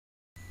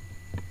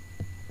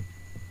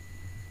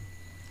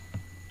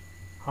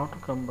How to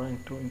combine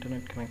two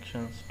internet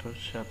connections to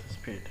share the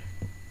speed.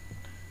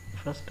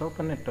 First,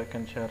 open network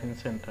and sharing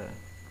center.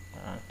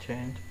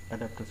 Change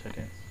adapter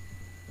settings.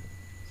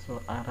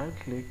 So I right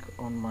click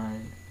on my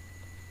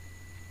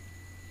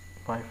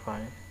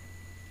Wi-Fi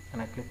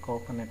and I click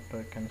open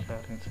network and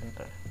sharing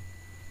center.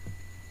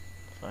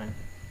 So I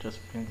just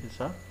bring this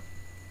up.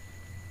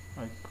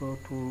 I go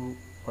to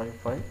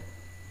Wi-Fi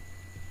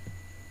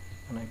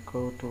and I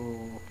go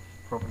to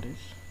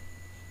properties,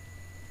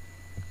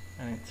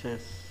 and it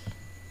says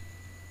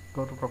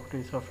go to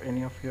properties of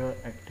any of your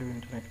active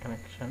internet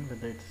connection,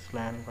 whether it's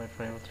LAN,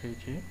 Wi-Fi or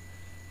 3G.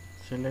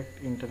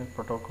 Select internet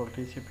protocol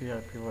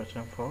TCP/IP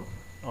version 4.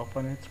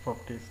 Open its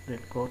properties, then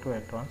go to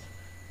advanced.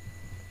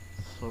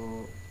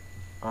 So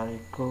I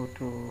go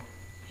to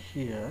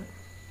here,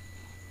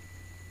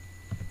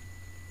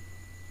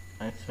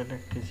 I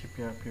select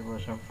TCP/IP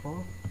version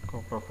 4,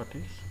 go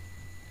properties,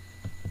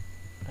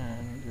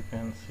 and you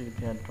can see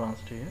the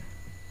advanced here.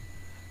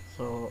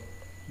 So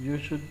you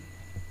should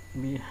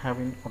be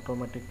having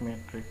automatic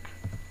metric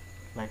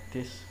like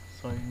this,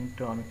 so you need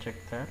to uncheck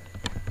that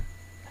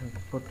and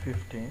put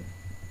 15,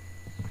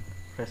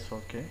 press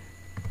OK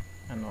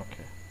and OK,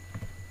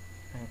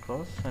 and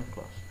close and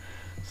close.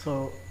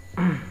 So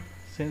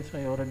since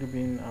I already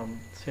been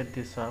set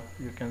this up,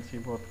 you can see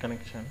both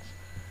connections.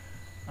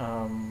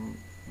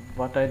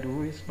 What I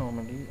do is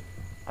normally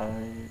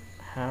I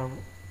have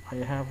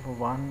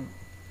one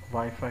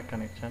Wi-Fi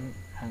connection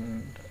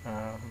and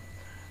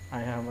I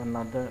have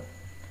another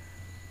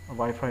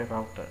Wi-Fi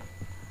router.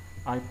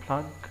 I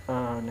plug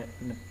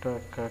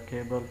network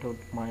cable to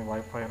my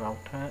Wi-Fi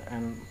router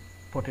and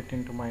put it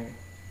into my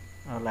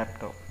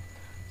laptop.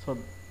 So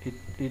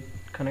it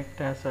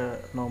connects as a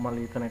normal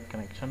Ethernet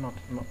connection,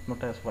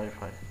 not as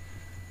Wi-Fi.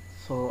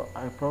 So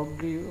I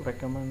probably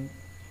recommend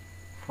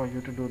for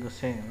you to do the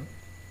same.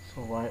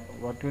 So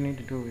what you need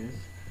to do is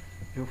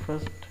you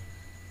first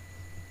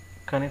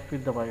connect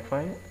with the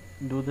Wi-Fi,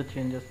 do the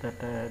changes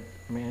that I had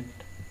made,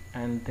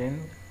 and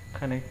then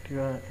connect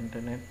your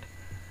internet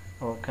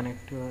or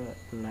connect your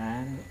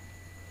LAN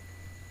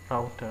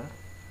router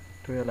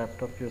to your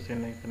laptop using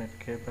Ethernet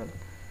cable,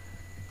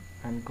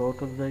 and go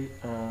to the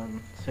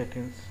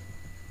settings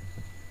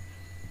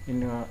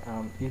in your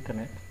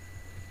Ethernet,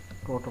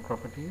 go to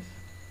properties,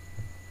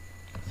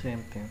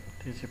 same thing,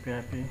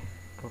 TCP/IP,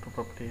 go to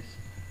properties,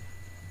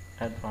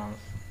 advanced,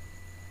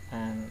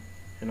 and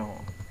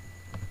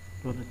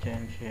do the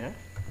change here,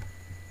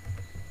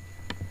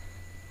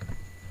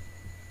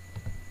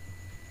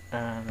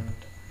 and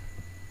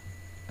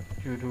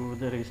you do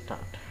the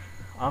restart.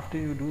 After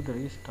you do the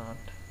restart,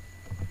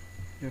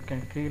 you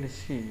can clearly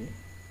see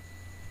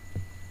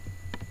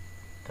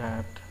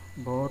that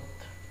both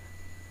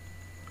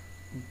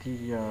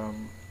the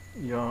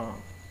your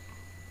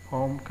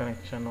home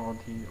connection or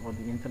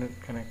the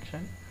internet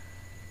connection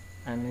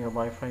and your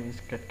Wi-Fi is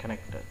get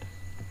connected.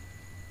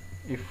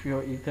 If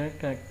your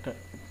Ethernet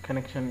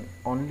connection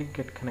only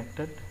get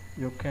connected,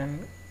 you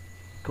can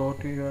go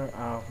to your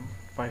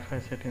Wi-Fi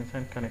settings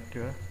and connect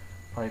your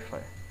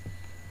Wi-Fi.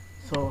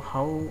 So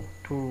how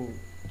to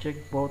check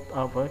both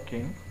are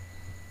working?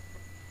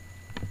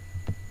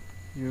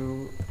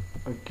 You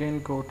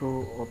again go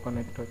to open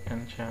network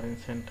and sharing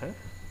center,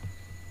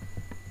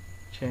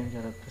 change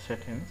adapter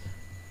settings.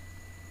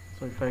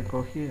 So if I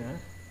go here,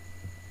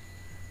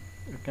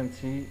 you can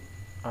see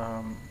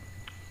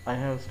I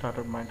have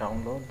started my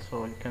download,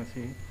 so you can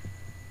see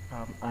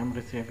I'm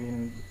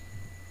receiving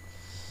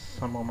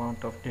some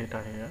amount of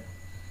data here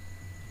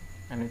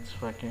and it's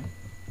working.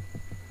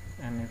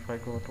 And if I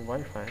go to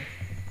Wi-Fi,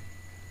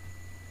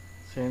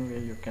 same way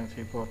you can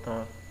see both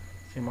are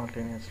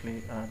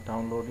simultaneously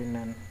downloading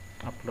and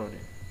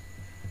uploading.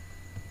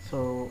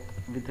 So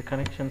with the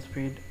connection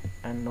speed,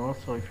 and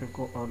also if you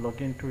go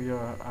log into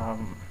your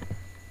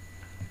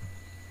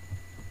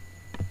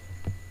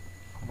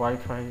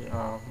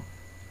Wi-Fi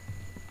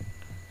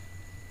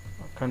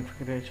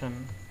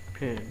configuration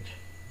page,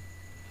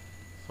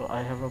 so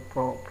I have a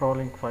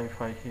ProLink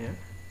Wi-Fi here.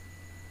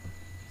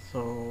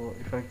 So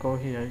if I go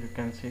here, you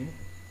can see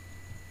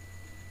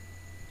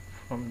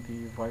from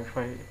the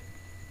Wi-Fi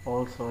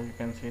also you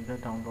can see the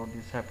download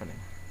is happening.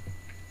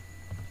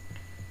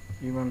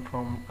 Even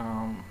from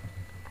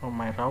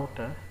my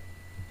router,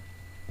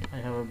 I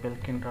have a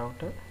Belkin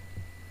router,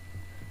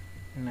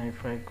 and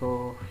if I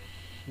go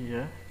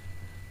here,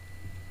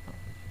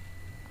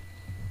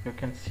 you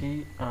can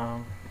see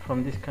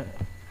from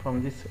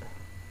this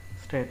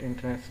state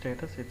internet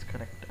status it's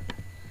connected.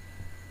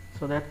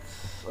 So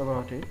that's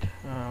about it.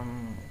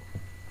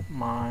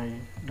 My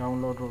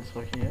download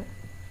also here,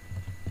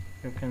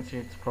 you can see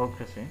it's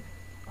progressing.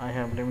 I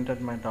have limited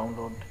my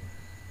download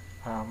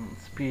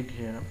speed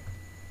here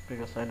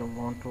because I don't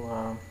want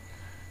to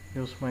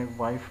use my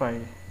Wi-Fi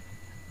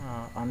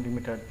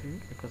unlimitedly,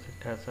 because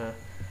it has a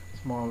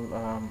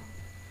small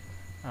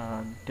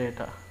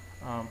data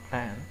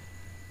plan.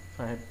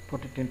 So I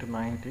put it into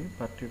 90,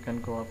 but you can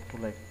go up to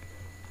like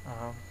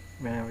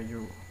whenever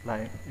you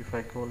like. If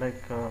I go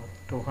like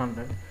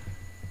 200,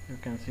 you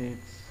can see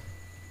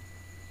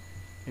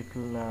it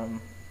will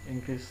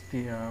increase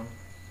the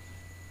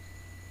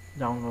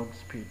download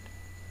speed.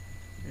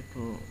 It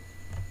will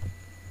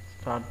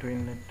start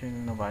doing it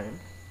in a while.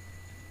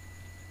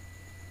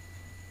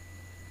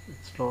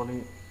 It's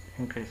slowly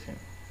increasing,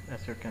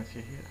 as you can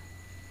see here.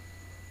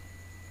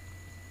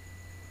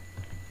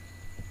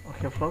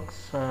 Okay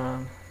folks,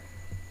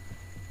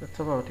 that's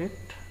about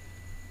it.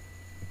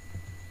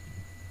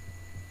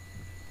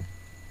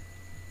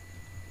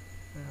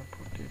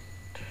 Put it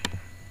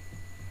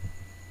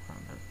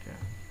 100.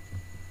 Yeah.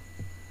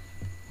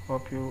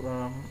 Hope you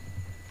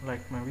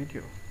like my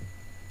video.